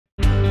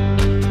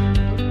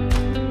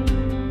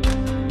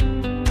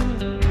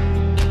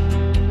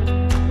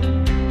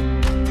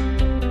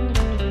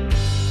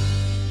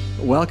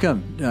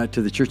Welcome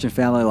to the Church and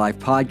Family Life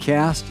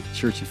podcast.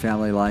 Church and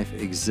Family Life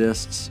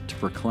exists to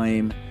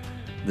proclaim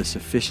the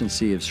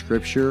sufficiency of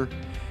Scripture.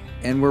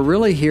 And we're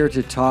really here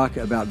to talk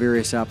about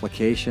various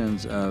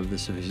applications of the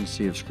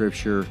sufficiency of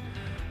Scripture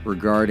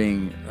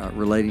regarding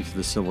relating to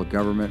the civil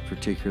government,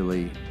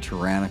 particularly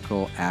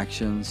tyrannical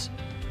actions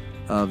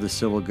of the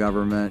civil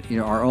government. You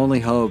know, our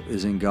only hope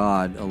is in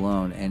God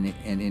alone and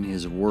in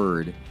His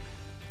Word.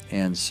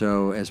 And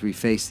so as we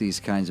face these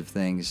kinds of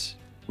things,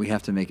 we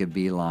have to make a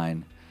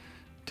beeline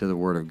to the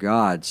Word of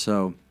God.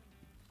 So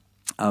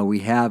we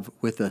have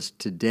with us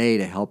today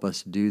to help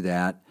us do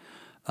that,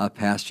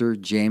 Pastor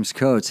James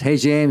Coates. Hey,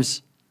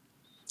 James.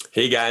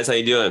 Hey, guys. How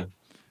you doing?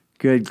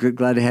 Good.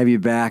 Glad to have you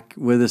back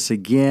with us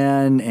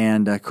again.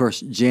 And, of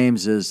course,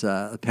 James is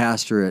a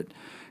pastor at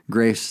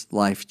Grace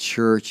Life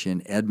Church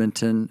in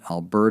Edmonton,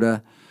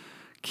 Alberta,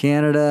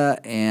 Canada.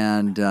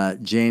 And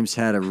James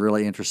had a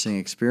really interesting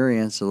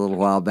experience a little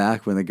while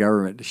back when the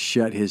government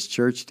shut his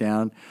church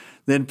down,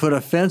 then put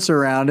a fence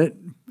around it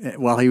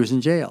while he was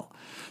in jail.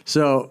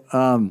 So,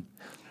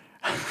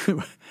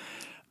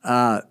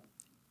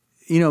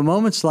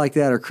 moments like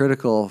that are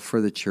critical for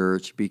the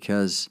church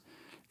because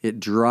it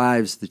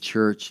drives the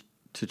church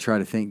to try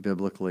to think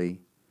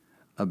biblically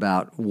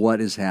about what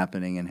is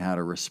happening and how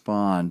to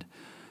respond.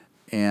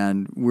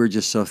 And we're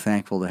just so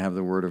thankful to have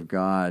the Word of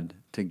God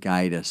to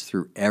guide us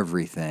through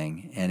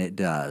everything, and it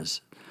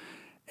does.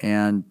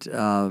 And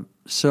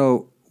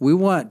so we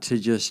want to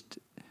just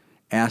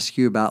ask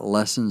you about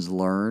lessons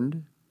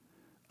learned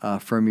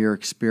from your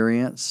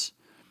experience.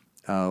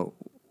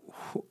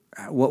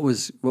 What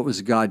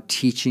was God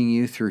teaching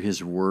you through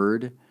His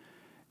Word,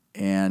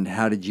 and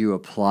how did you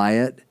apply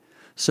it?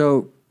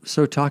 So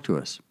talk to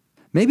us.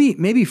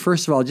 Maybe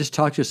first of all, just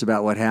talk to us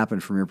about what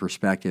happened from your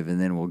perspective,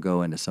 and then we'll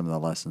go into some of the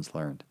lessons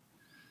learned.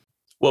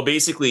 Well,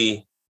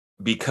 basically,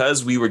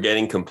 because we were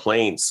getting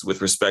complaints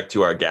with respect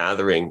to our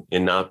gathering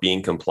and not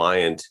being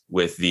compliant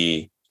with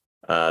the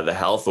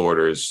health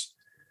orders,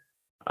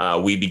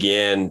 we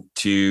began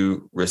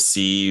to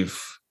receive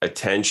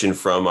attention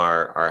from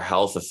our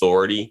health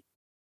authority,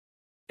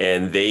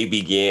 and they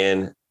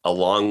began,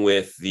 along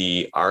with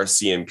the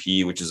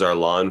RCMP, which is our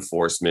law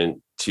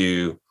enforcement,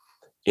 to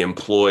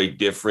employ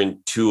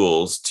different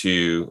tools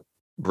to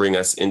bring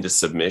us into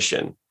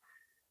submission.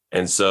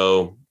 And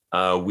so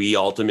we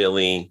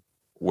ultimately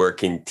were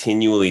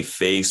continually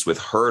faced with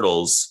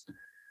hurdles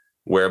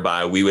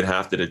whereby we would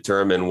have to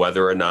determine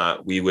whether or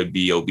not we would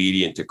be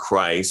obedient to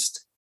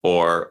Christ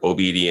or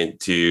obedient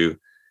to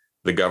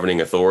the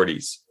governing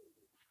authorities.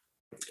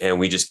 And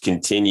we just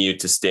continued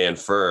to stand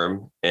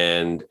firm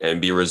and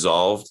be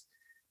resolved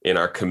in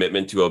our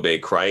commitment to obey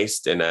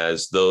Christ. And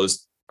as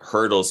those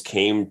hurdles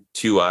came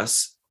to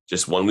us,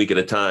 just 1 week at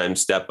a time,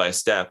 step by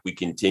step, we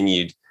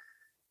continued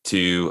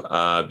to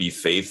be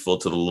faithful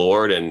to the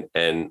Lord.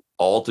 And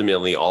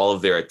ultimately, all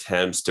of their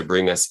attempts to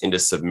bring us into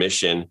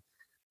submission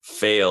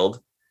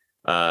failed,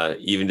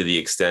 even to the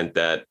extent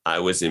that I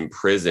was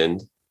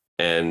imprisoned.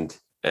 And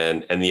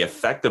the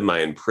effect of my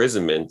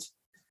imprisonment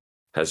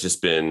has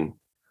just been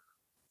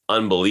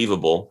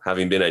unbelievable.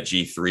 Having been at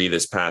G3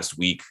 this past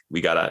week,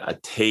 we got a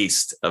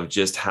taste of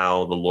just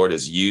how the Lord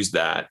has used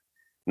that,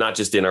 not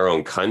just in our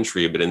own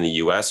country, but in the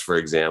US, for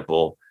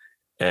example.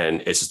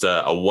 And it's just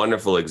a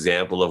wonderful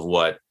example of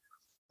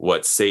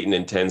what Satan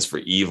intends for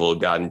evil,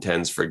 God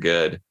intends for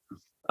good.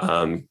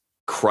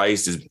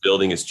 Christ is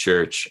building His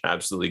church.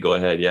 Absolutely. Go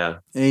ahead. Yeah.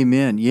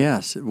 Amen.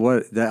 Yes.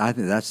 I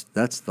think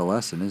that's the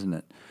lesson, isn't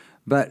it?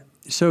 But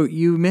so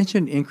you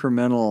mentioned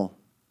incremental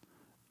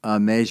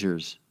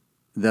measures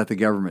that the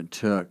government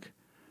took.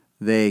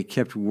 They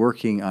kept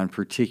working on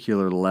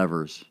particular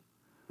levers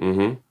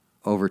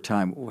over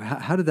time.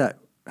 How did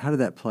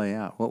that play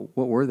out?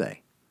 What were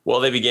they? Well,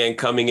 they began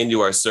coming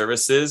into our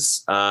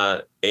services.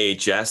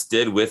 AHS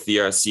did with the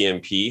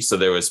RCMP, so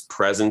there was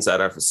presence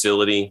at our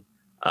facility.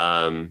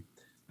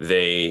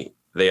 They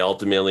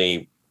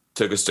ultimately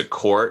took us to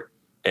court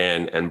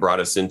and brought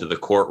us into the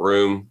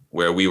courtroom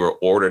where we were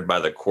ordered by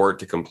the court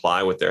to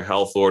comply with their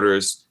health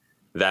orders.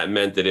 That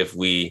meant that if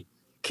we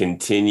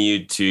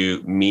continued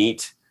to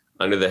meet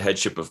under the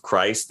headship of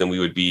Christ, then we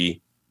would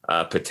be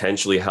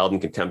potentially held in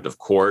contempt of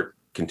court.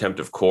 Contempt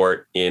of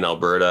court in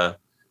Alberta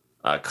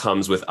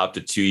comes with up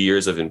to 2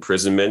 years of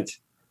imprisonment.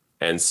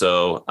 And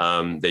so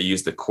they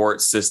used the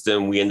court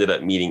system. We ended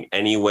up meeting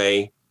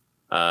anyway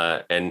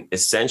and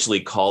essentially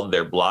called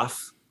their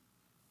bluff.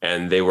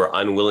 And they were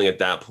unwilling at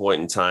that point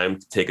in time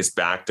to take us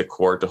back to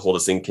court to hold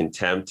us in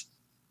contempt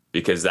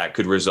because that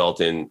could result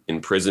in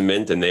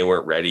imprisonment. And they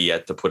weren't ready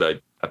yet to put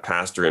a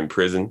pastor in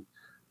prison.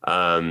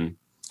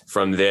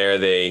 From there,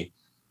 they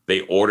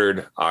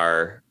ordered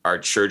our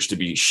church to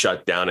be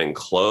shut down and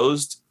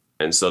closed.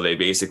 And so they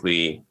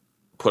basically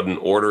put an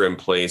order in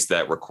place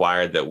that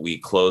required that we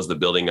close the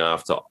building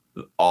off to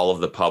all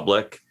of the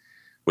public,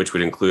 which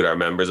would include our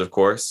members, of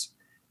course.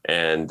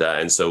 And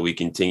so we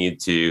continued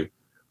to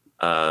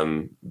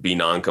be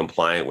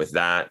non-compliant with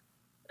that.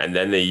 And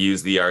then they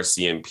used the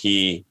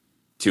RCMP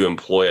to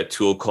employ a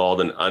tool called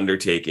an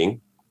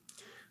undertaking,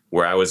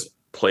 where I was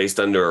placed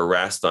under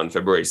arrest on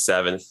February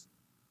 7th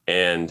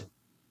and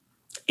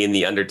in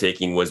the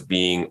undertaking was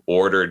being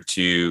ordered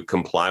to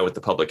comply with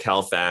the Public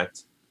Health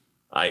Act.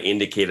 I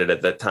indicated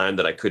at that time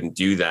that I couldn't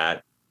do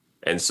that.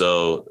 And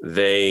so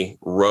they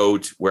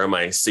wrote where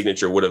my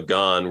signature would have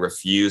gone,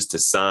 refused to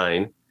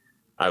sign.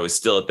 I was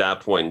still at that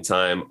point in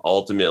time,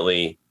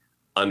 ultimately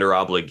under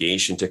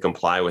obligation to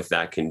comply with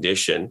that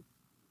condition.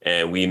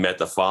 And we met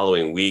the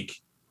following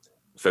week,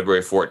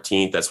 February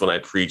 14th. That's when I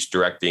preached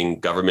directing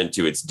government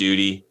to its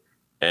duty,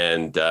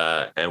 and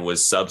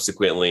was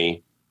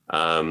subsequently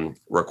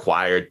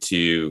required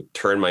to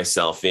turn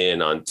myself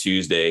in on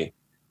Tuesday,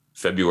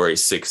 February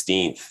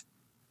 16th.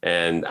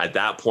 And at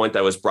that point,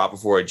 I was brought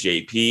before a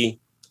JP,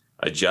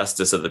 a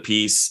justice of the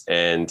peace.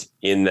 And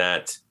in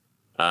that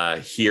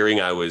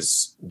hearing, I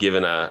was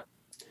given a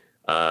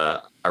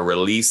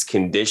release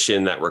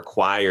condition that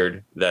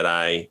required that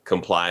I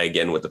comply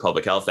again with the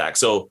Public Health Act.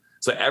 So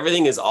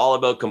everything is all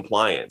about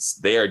compliance.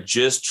 They are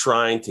just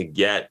trying to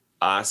get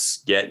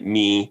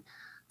me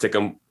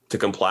to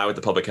comply with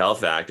the Public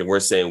Health Act. And we're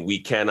saying we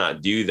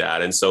cannot do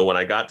that. And so when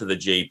I got to the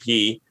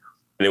JP,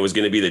 and it was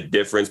going to be the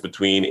difference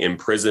between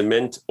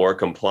imprisonment or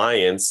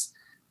compliance,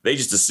 they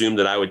just assumed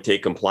that I would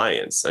take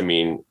compliance. I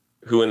mean,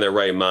 who in their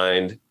right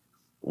mind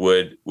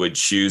would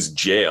choose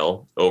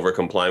jail over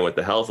complying with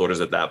the health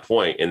orders at that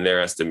point in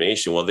their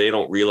estimation? Well, they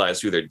don't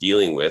realize who they're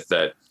dealing with,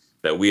 that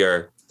we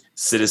are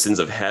citizens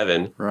of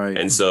heaven. Right.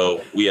 And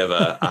so we have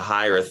a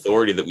higher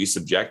authority that we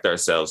subject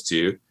ourselves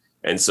to.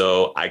 And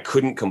so I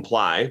couldn't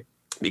comply,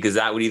 because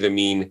that would either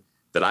mean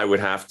that I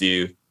would have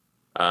to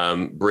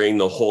bring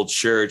the whole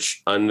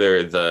church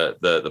under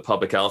the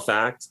Public Health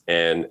Act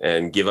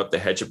and give up the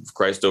headship of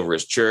Christ over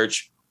his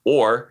church,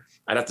 or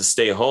I'd have to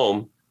stay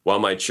home while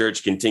my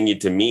church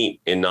continued to meet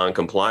in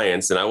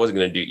non-compliance. And I wasn't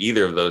going to do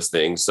either of those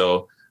things.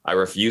 So I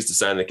refused to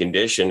sign the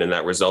condition, and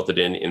that resulted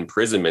in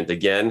imprisonment.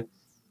 Again,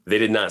 they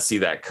did not see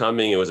that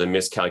coming. It was a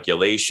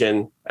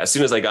miscalculation. As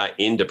soon as I got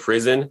into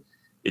prison,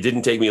 it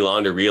didn't take me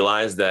long to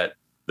realize that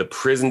the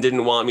prison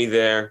didn't want me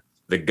there.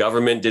 The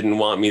government didn't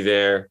want me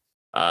there.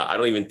 I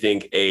don't even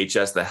think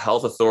AHS, the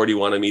health authority,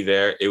 wanted me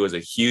there. It was a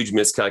huge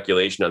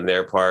miscalculation on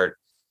their part.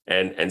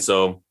 And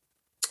so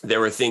there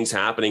were things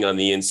happening on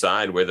the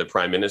inside where the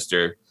prime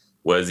minister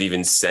was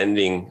even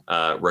sending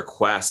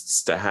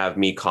requests to have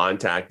me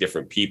contact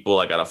different people.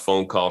 I got a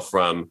phone call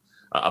from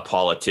a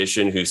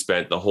politician who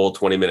spent the whole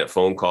 20-minute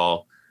phone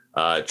call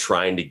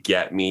trying to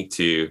get me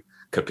to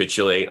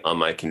capitulate on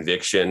my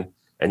conviction.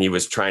 And he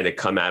was trying to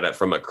come at it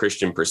from a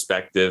Christian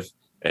perspective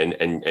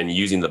and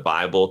using the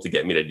Bible to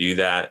get me to do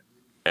that.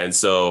 And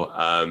so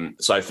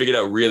I figured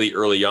out really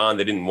early on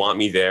they didn't want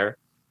me there,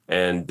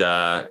 and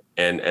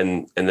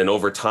then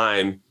over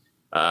time,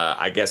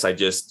 I guess I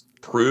just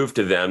proved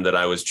to them that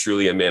I was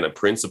truly a man of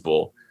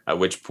principle. At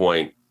which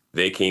point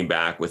they came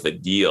back with a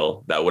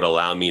deal that would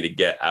allow me to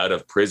get out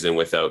of prison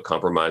without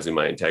compromising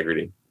my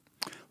integrity.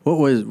 What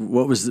was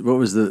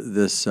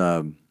this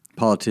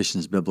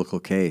politician's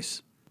biblical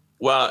case?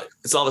 Well,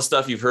 it's all the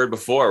stuff you've heard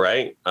before,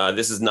 right?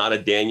 This is not a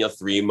Daniel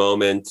 3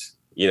 moment.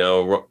 You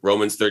know,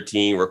 Romans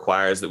 13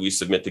 requires that we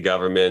submit to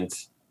government.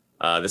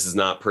 This is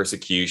not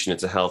persecution.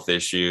 It's a health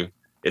issue.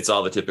 It's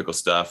all the typical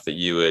stuff that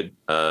you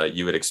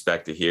would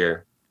expect to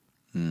hear.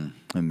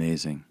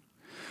 Amazing.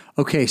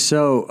 Okay,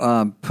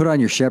 so put on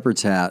your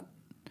shepherd's hat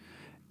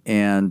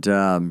and,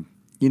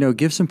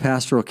 give some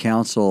pastoral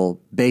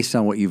counsel based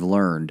on what you've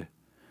learned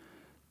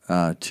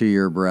to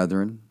your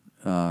brethren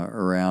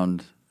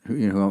around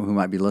who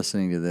might be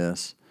listening to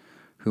this,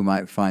 who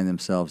might find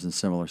themselves in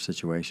similar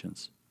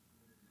situations.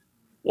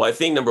 Well, I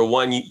think number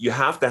one, you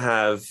have to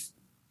have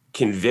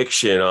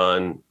conviction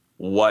on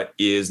what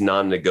is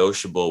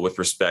non-negotiable with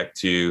respect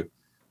to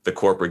the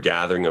corporate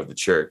gathering of the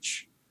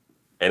church.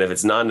 And if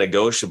it's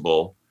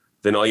non-negotiable,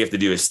 then all you have to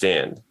do is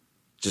stand.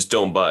 Just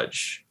don't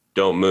budge,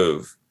 don't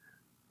move.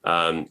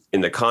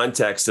 In the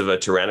context of a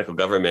tyrannical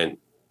government,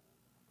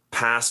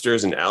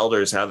 pastors and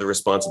elders have the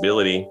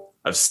responsibility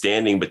of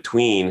standing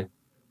between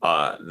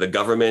the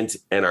government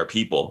and our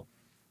people.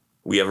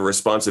 We have a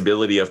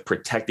responsibility of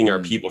protecting our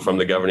people from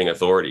the governing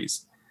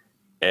authorities.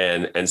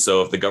 And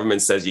so if the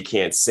government says you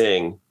can't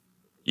sing,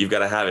 you've got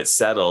to have it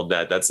settled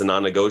that that's a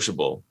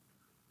non-negotiable.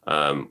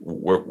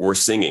 We're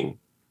singing.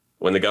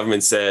 When the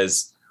government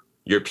says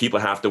your people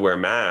have to wear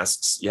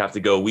masks, you have to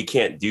go, we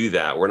can't do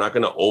that. We're not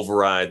going to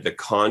override the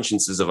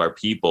consciences of our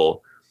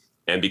people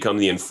and become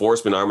the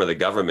enforcement arm of the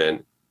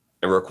government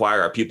and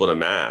require our people to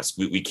mask.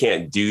 We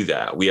can't do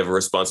that. We have a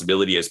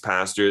responsibility as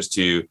pastors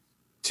to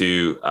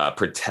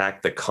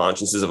protect the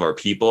consciences of our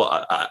people.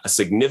 A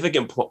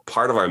significant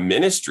part of our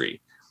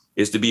ministry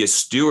is to be a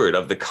steward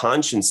of the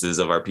consciences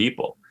of our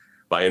people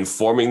by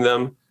informing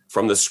them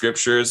from the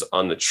scriptures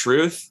on the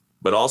truth,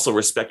 but also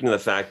respecting the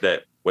fact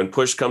that when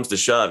push comes to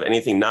shove,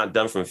 anything not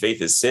done from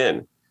faith is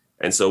sin.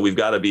 And so we've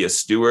got to be a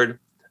steward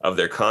of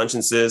their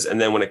consciences. And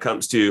then when it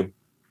comes to,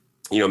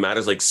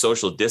 matters like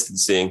social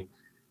distancing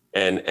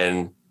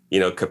and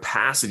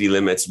capacity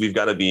limits, we've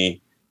got to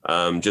be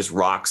just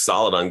rock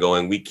solid on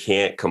going, we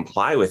can't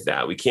comply with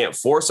that. We can't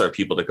force our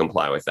people to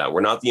comply with that.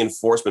 We're not the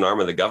enforcement arm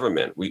of the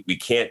government. We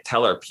can't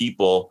tell our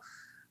people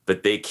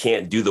that they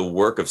can't do the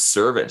work of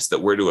service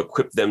that we're to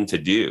equip them to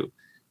do.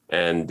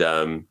 And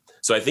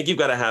so I think you've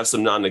got to have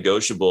some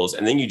non-negotiables,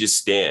 and then you just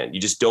stand. You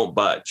just don't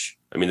budge.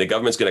 I mean, the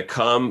government's going to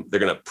come. They're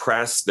going to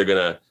press. They're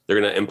going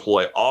to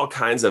employ all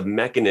kinds of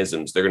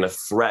mechanisms. They're going to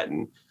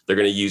threaten. They're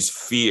going to use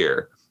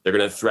fear. They're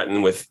going to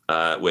threaten with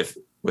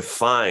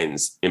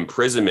fines,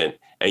 imprisonment,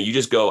 and you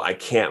just go, I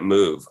can't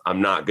move.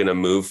 I'm not going to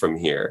move from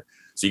here.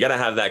 So you got to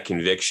have that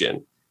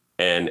conviction.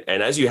 And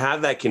as you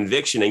have that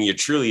conviction and you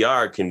truly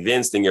are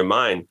convinced in your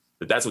mind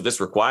that that's what this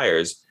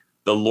requires,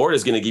 the Lord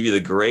is going to give you the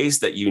grace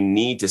that you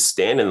need to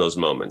stand in those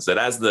moments. That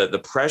as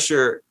the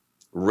pressure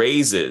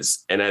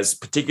raises and as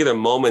particular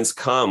moments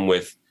come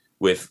with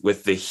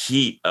the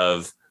heat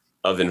of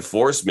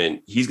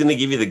enforcement, he's going to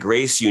give you the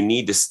grace you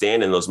need to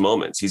stand in those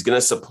moments. He's going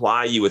to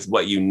supply you with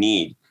what you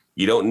need.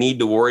 You don't need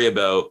to worry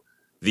about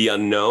the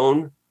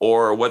unknown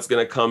or what's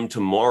going to come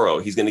tomorrow.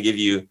 He's going to give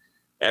you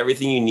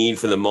everything you need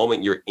for the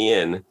moment you're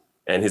in,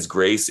 and his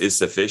grace is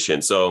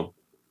sufficient. So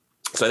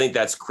I think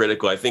that's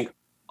critical. I think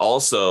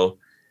also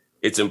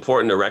it's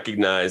important to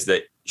recognize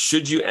that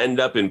should you end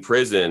up in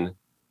prison,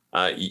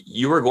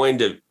 you are going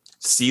to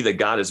see that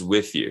God is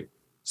with you.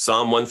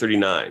 Psalm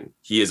 139,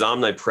 he is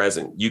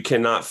omnipresent. You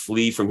cannot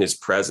flee from his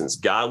presence.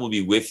 God will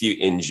be with you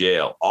in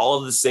jail. All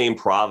of the same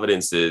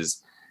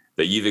providences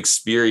that you've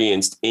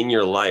experienced in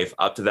your life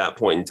up to that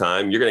point in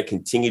time, you're going to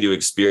continue to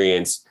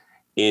experience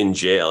in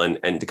jail.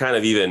 And to kind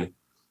of even,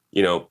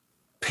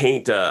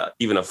 paint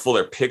even a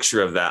fuller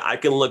picture of that, I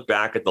can look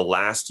back at the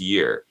last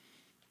year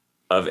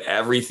of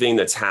everything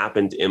that's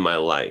happened in my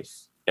life.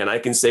 And I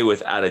can say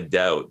without a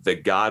doubt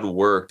that God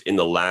worked in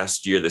the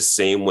last year the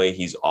same way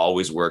he's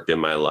always worked in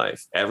my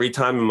life. Every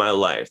time in my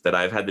life that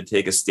I've had to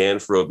take a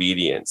stand for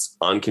obedience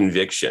on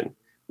conviction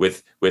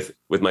with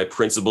my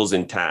principles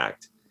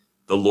intact,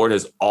 the Lord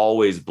has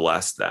always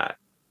blessed that.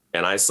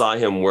 And I saw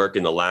him work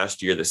in the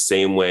last year the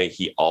same way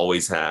he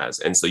always has.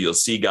 And so you'll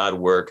see God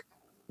work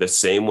the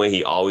same way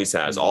he always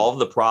has. All of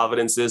the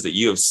providences that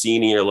you have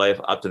seen in your life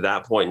up to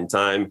that point in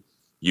time,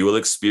 you will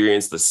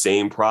experience the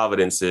same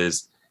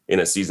providences in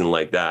a season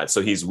like that.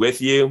 So he's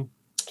with you.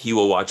 He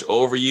will watch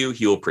over you.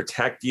 He will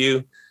protect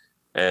you.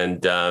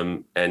 And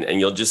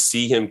you'll just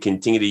see him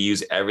continue to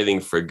use everything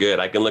for good.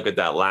 I can look at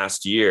that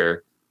last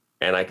year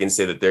and I can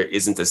say that there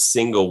isn't a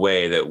single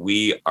way that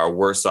we are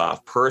worse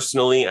off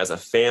personally, as a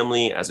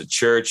family, as a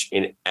church,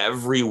 in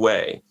every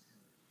way.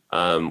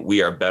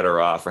 We are better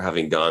off for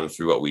having gone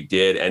through what we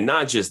did. And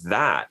not just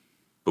that,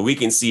 but we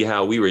can see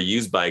how we were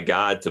used by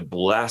God to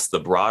bless the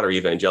broader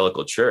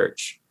evangelical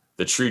church,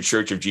 the true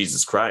church of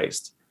Jesus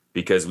Christ,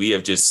 because we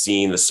have just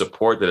seen the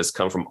support that has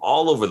come from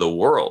all over the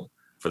world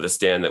for the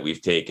stand that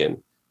we've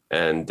taken.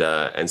 And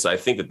so I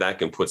think that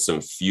can put some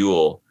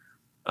fuel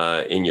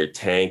in your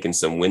tank and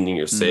some wind in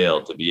your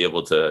sail to be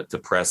able to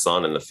press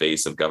on in the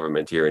face of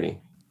government tyranny.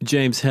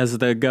 James, has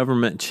the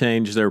government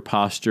changed their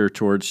posture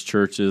towards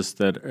churches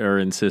that are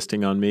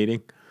insisting on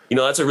meeting?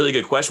 That's a really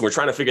good question. We're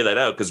trying to figure that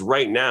out because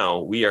right now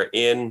we are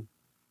in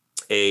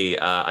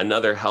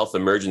another health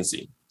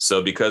emergency.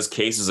 So because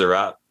cases are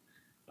up,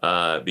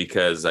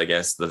 because I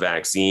guess the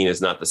vaccine is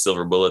not the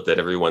silver bullet that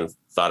everyone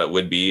thought it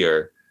would be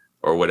or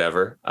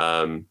whatever,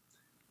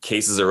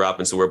 cases are up.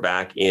 And so we're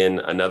back in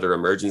another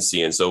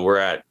emergency. And so we're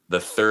at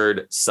the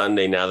third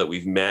Sunday now that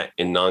we've met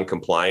in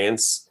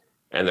non-compliance,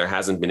 and there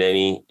hasn't been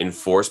any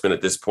enforcement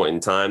at this point in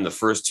time. The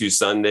first 2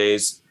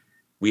 Sundays,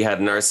 we had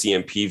an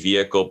RCMP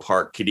vehicle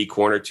parked kitty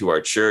corner to our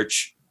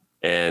church,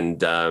 and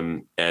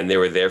they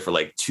were there for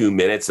like 2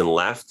 minutes and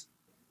left.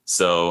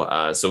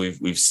 So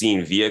we've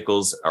seen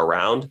vehicles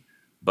around,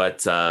 but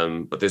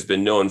there's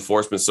been no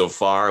enforcement so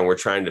far, and we're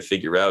trying to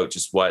figure out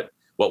just what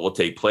will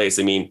take place.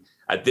 I mean,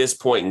 at this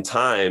point in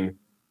time,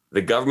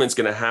 the government's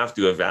going to have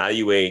to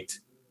evaluate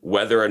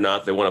whether or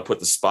not they want to put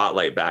the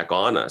spotlight back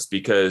on us,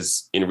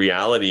 because in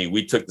reality,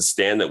 we took the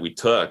stand that we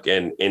took.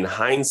 And in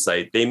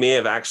hindsight, they may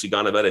have actually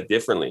gone about it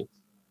differently.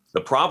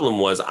 The problem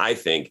was, I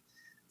think,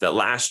 that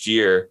last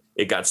year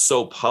it got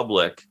so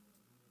public,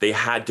 they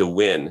had to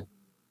win.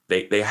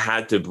 They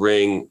had to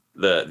bring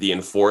the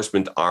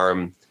enforcement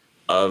arm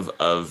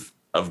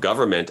of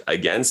government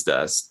against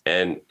us,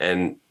 and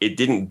it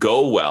didn't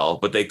go well,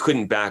 but they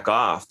couldn't back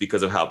off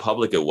because of how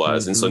public it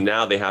was. Mm-hmm. And so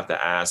now they have to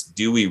ask,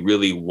 do we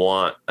really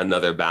want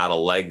another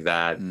battle like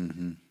that?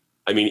 Mm-hmm.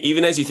 I mean,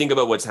 even as you think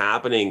about what's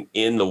happening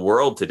in the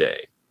world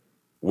today,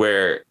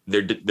 where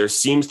there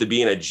seems to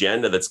be an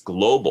agenda that's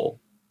global,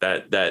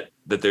 that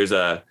there's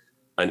an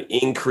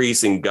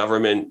increase in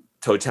government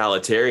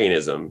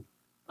totalitarianism.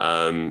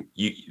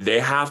 They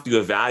have to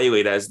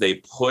evaluate as they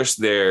push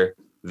their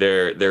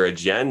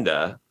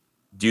agenda.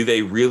 Do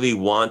they really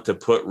want to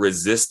put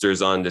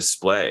resistors on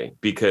display?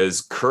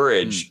 Because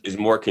courage is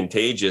more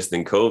contagious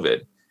than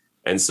COVID.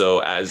 And so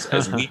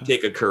as we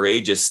take a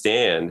courageous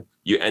stand,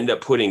 you end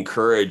up putting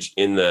courage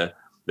in the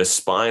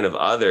spine of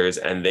others,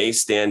 and they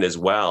stand as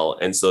well.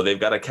 And so they've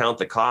got to count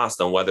the cost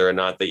on whether or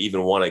not they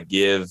even want to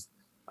give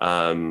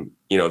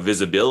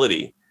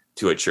visibility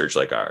to a church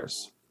like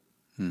ours.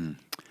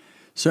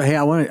 So, hey,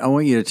 I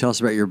want you to tell us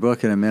about your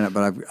book in a minute,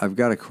 but I've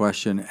got a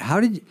question. How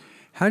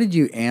How did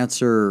you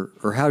answer,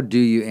 or how do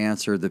you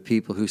answer the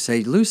people who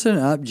say, "Loosen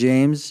up,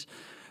 James.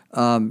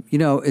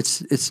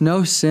 It's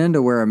no sin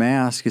to wear a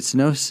mask. It's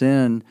no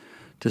sin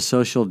to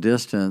social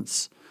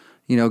distance.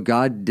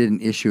 God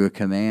didn't issue a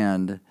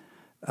command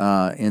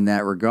in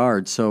that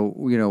regard.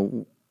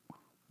 So,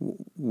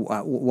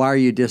 why are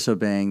you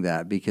disobeying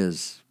that?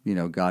 Because,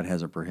 God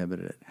hasn't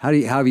prohibited it." How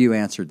have you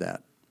answered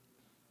that?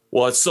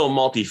 Well, it's so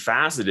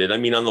multifaceted. I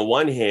mean, on the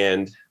one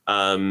hand,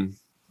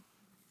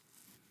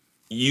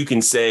 you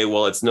can say,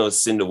 well, it's no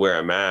sin to wear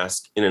a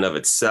mask in and of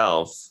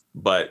itself,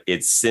 but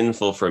it's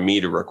sinful for me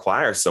to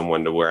require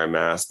someone to wear a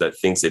mask that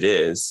thinks it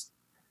is.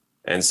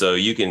 And so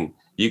you can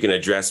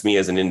address me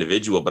as an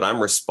individual, but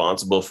I'm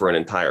responsible for an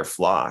entire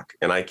flock,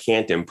 and I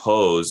can't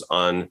impose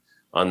on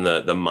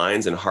the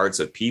minds and hearts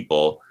of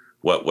people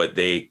what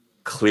they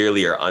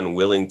clearly are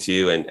unwilling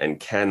to and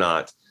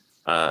cannot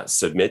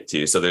submit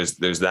to. So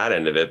there's that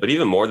end of it. But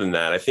even more than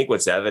that, I think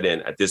what's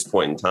evident at this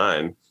point in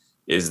time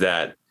is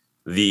that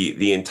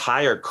the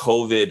entire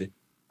COVID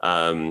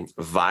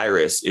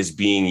virus is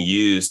being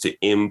used to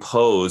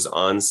impose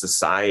on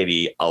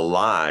society a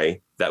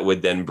lie that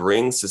would then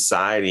bring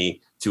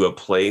society to a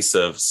place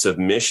of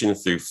submission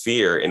through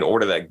fear, in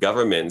order that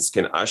governments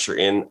can usher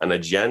in an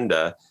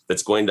agenda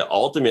that's going to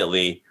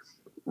ultimately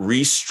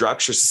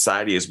restructure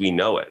society as we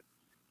know it.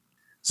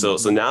 So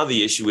now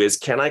the issue is,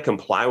 can I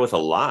comply with a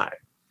lie?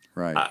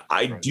 Right.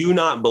 I do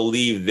not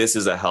believe this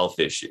is a health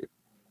issue.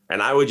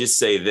 And I would just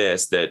say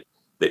this, that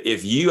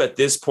if you at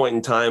this point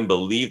in time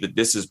believe that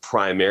this is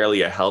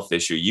primarily a health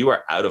issue, you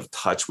are out of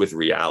touch with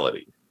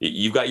reality.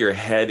 You've got your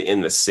head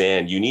in the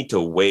sand. You need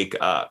to wake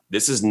up.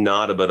 This is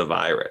not about a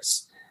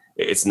virus.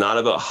 It's not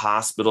about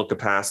hospital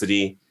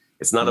capacity.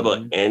 It's not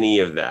about any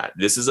of that.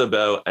 This is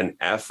about an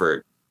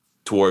effort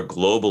toward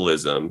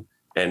globalism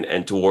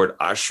and toward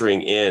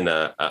ushering in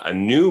a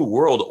new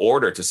world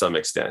order to some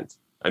extent.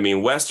 I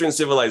mean, Western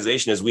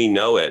civilization as we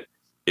know it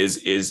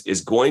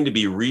is going to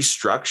be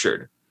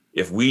restructured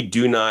if we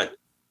do not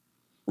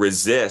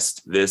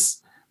resist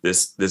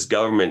this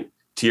government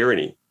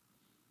tyranny.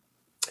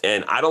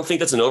 And I don't think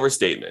that's an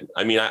overstatement.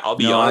 I mean, I'll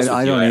be honest with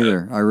you. I don't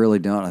either. I really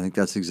don't. I think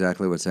that's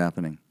exactly what's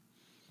happening.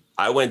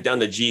 I went down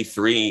to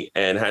G3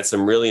 and had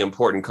some really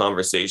important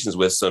conversations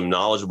with some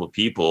knowledgeable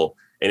people,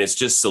 and it's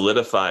just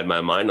solidified my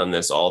mind on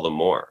this all the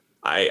more.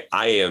 I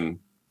am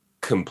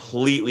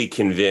completely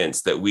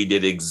convinced that we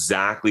did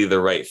exactly the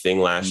right thing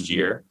last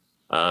year.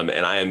 And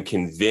I am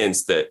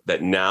convinced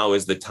that now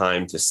is the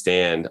time to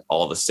stand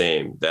all the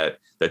same, that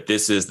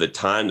this is the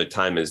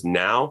time is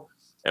now.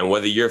 And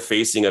whether you're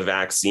facing a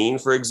vaccine,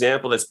 for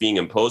example, that's being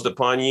imposed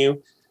upon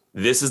you,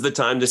 this is the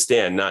time to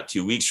stand, not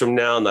 2 weeks from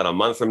now, not a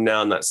month from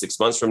now, not 6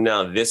 months from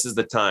now. This is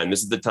the time.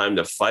 This is the time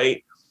to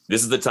fight.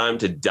 This is the time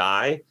to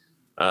die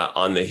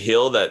on the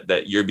hill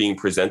that you're being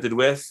presented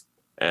with.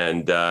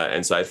 And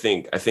so I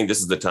think this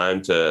is the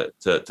time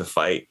to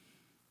fight.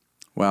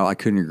 Wow, I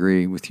couldn't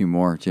agree with you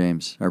more,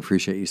 James. I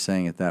appreciate you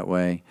saying it that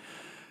way.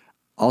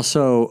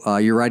 Also,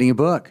 you're writing a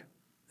book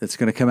that's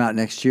going to come out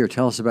next year.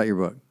 Tell us about your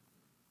book.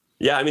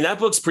 Yeah, I mean, that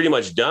book's pretty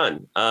much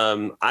done.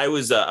 I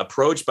was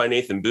approached by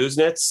Nathan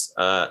Busenitz.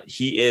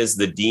 He is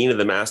the dean of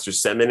the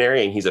Master's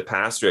Seminary, and he's a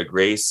pastor at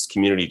Grace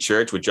Community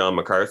Church with John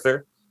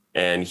MacArthur.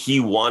 And he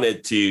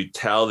wanted to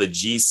tell the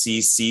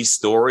GCC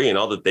story and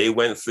all that they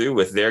went through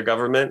with their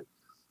government.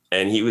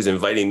 And he was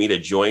inviting me to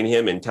join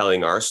him in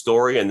telling our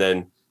story. And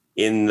then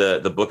in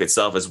the book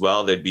itself as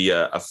well, there'd be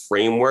a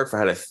framework for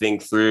how to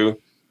think through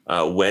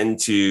when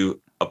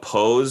to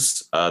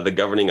oppose the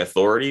governing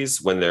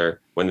authorities when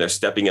they're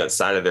stepping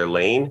outside of their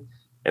lane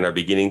and are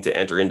beginning to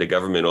enter into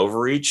government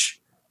overreach.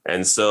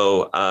 And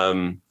so,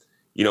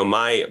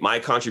 my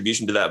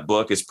contribution to that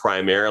book is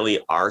primarily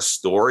our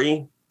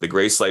story, the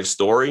Grace Life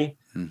story,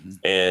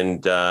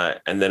 and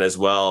then as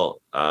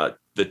well,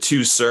 the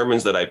two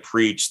sermons that I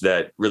preach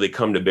that really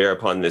come to bear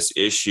upon this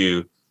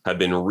issue have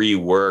been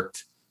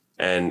reworked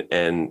and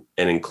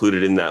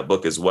included in that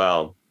book as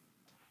well.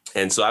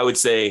 And so I would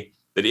say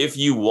that if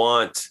you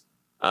want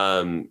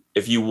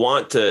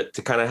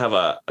to kind of have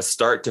a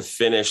start to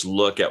finish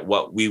look at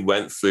what we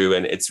went through,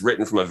 and it's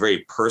written from a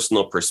very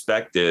personal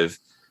perspective,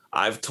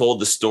 I've told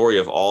the story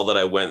of all that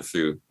I went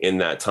through in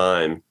that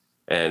time,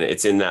 and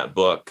it's in that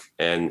book,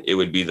 and it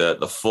would be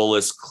the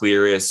fullest,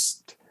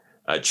 clearest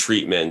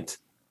treatment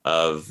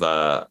of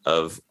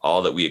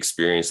all that we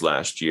experienced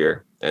last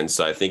year. And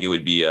so I think it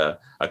would be a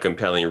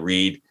compelling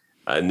read.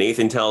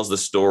 Nathan tells the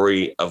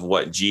story of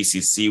what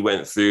GCC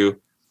went through.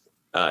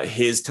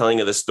 His telling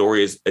of the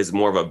story is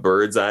more of a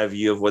bird's eye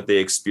view of what they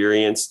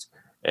experienced.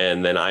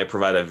 And then I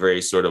provide a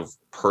very sort of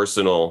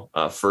personal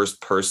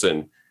first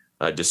person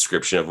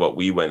description of what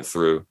we went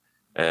through.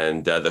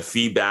 And the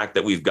feedback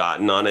that we've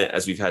gotten on it,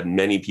 as we've had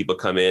many people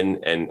come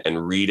in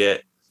and read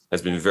it,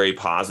 has been very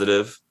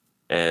positive.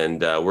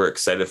 And we're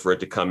excited for it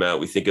to come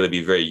out. We think it'll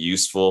be very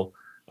useful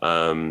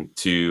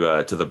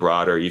to the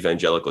broader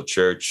evangelical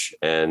church.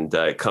 And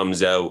it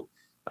comes out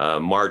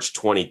March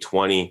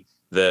 2020.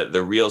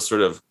 The real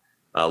sort of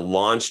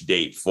launch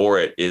date for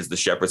it is the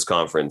Shepherds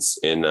Conference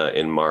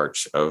in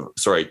March of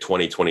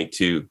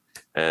 2022.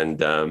 And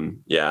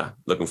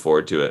looking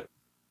forward to it.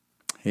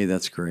 Hey,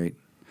 that's great.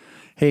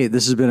 Hey,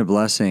 this has been a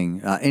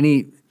blessing.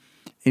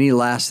 Any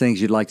last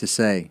things you'd like to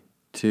say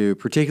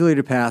particularly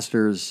to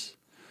pastors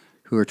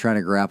who are trying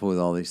to grapple with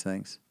all these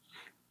things?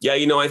 Yeah,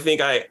 I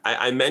think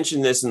I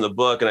mentioned this in the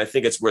book, and I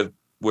think it's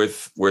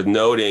worth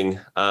noting.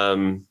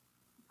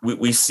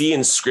 We see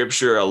in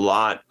Scripture a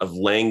lot of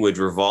language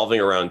revolving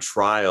around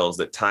trials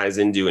that ties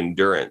into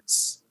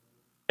endurance.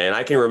 And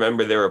I can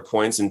remember there were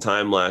points in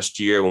time last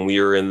year when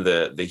we were in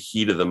the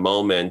heat of the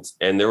moment,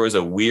 and there was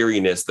a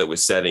weariness that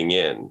was setting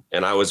in.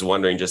 And I was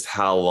wondering just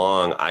how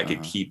long I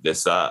could keep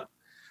this up.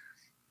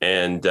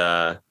 And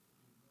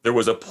there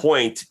was a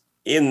point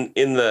in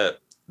the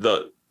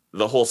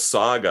whole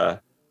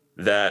saga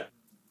that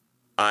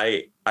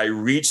I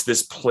reached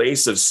this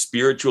place of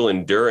spiritual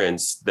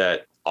endurance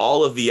that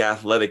all of the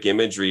athletic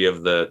imagery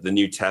of the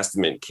New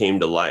Testament came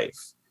to life.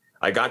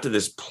 I got to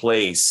this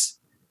place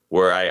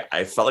where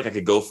I felt like I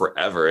could go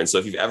forever. And so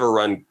if you've ever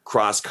run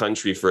cross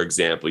country, for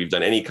example, you've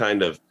done any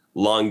kind of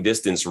long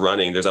distance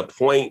running, there's a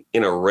point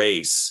in a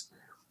race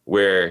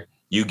where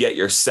you get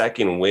your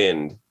second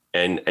wind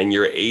and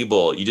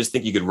you just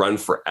think you could run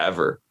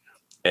forever.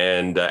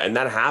 And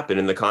that happened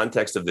in the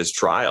context of this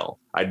trial.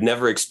 I'd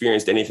never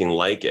experienced anything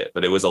like it,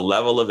 but it was a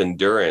level of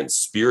endurance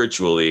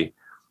spiritually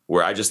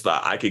where I just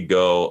thought I could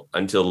go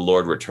until the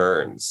Lord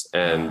returns.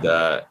 And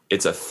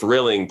it's a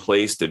thrilling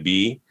place to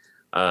be.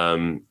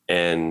 And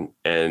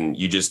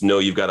you just know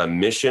you've got a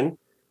mission.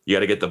 You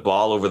got to get the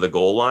ball over the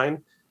goal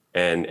line,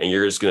 and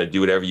you're just going to do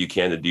whatever you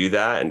can to do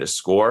that and to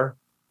score.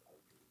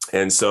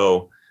 And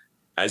so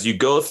as you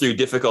go through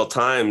difficult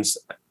times,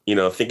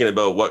 thinking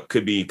about what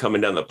could be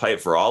coming down the pipe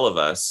for all of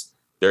us,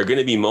 there are going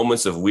to be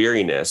moments of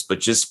weariness, but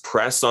just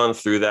press on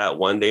through that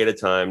one day at a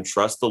time,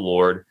 trust the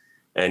Lord,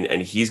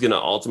 and he's going to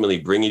ultimately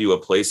bring you to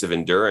a place of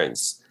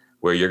endurance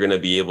where you're going to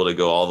be able to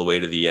go all the way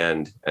to the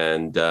end.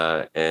 And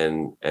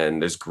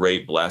there's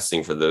great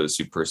blessing for those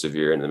who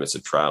persevere in the midst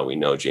of trial. We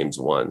know James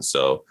 1.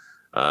 So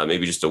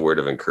maybe just a word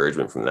of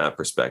encouragement from that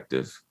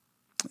perspective.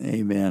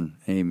 Amen.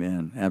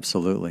 Amen.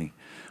 Absolutely.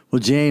 Well,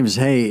 James,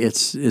 hey,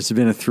 it's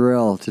been a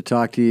thrill to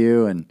talk to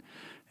you and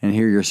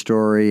hear your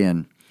story.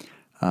 And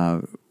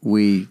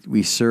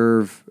we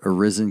serve a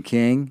risen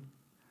King.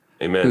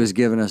 Amen. Who has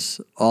given us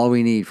all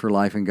we need for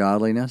life and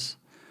godliness.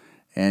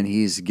 And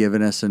he's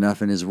given us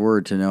enough in his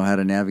word to know how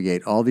to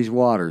navigate all these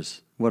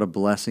waters. What a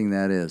blessing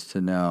that is to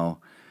know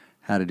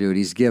how to do it.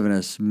 He's given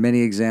us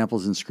many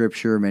examples in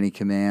Scripture, many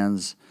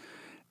commands.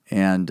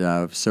 And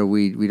so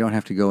we don't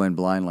have to go in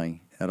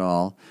blindly at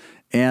all.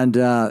 And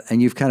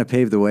you've kind of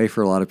paved the way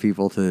for a lot of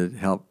people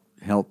to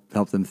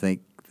help them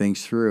think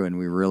things through. And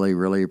we really,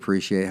 really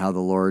appreciate how the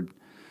Lord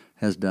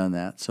has done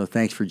that. So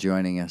thanks for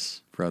joining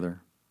us, brother.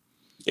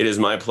 It is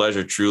my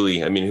pleasure,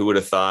 truly. I mean, who would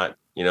have thought,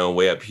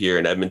 way up here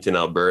in Edmonton,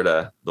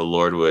 Alberta, the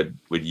Lord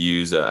would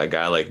use a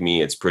guy like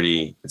me. It's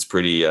pretty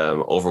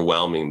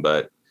overwhelming,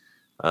 but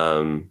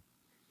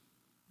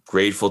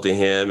grateful to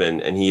him.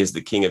 And he is the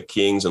King of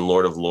Kings and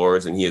Lord of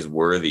Lords, and he is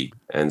worthy.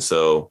 And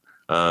so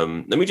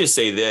let me just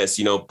say this,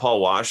 Paul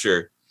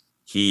Washer,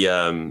 he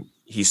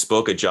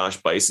spoke at Josh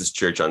Bice's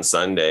church on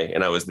Sunday,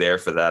 and I was there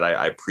for that.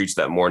 I preached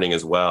that morning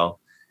as well.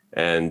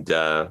 And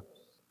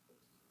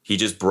he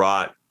just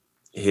brought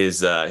his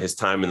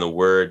time in the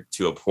Word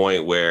to a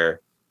point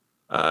where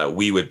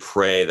we would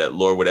pray that,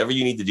 Lord, whatever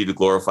you need to do to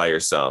glorify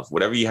yourself,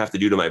 whatever you have to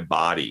do to my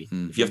body,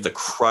 if you have to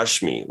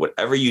crush me,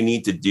 whatever you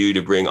need to do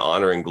to bring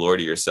honor and glory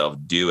to yourself,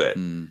 do it.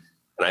 And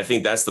I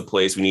think that's the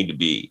place we need to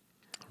be.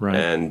 Right.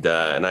 And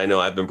I know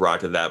I've been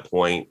brought to that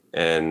point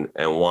and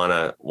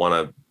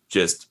wanna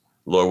just,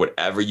 Lord,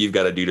 whatever you've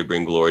got to do to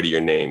bring glory to your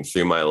name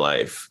through my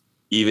life,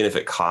 even if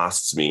it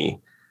costs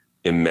me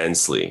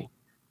immensely,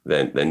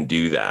 then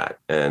do that.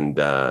 And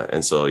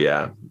so,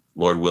 yeah,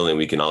 Lord willing,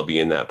 we can all be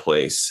in that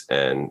place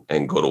and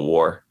go to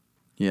war.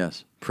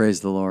 Yes. Praise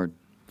the Lord.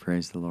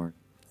 Praise the Lord.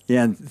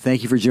 Yeah. And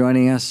thank you for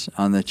joining us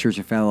on the Church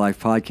and Family Life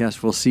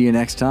podcast. We'll see you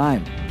next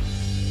time.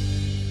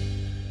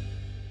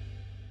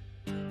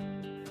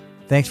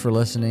 Thanks for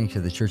listening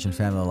to the Church and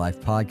Family Life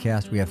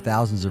podcast. We have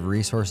thousands of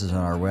resources on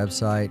our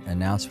website,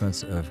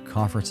 announcements of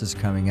conferences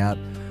coming up.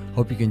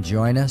 Hope you can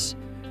join us.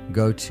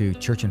 Go to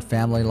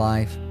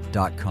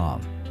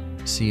churchandfamilylife.com.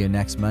 See you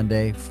next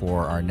Monday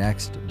for our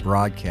next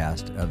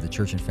broadcast of the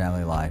Church and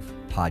Family Life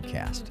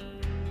podcast.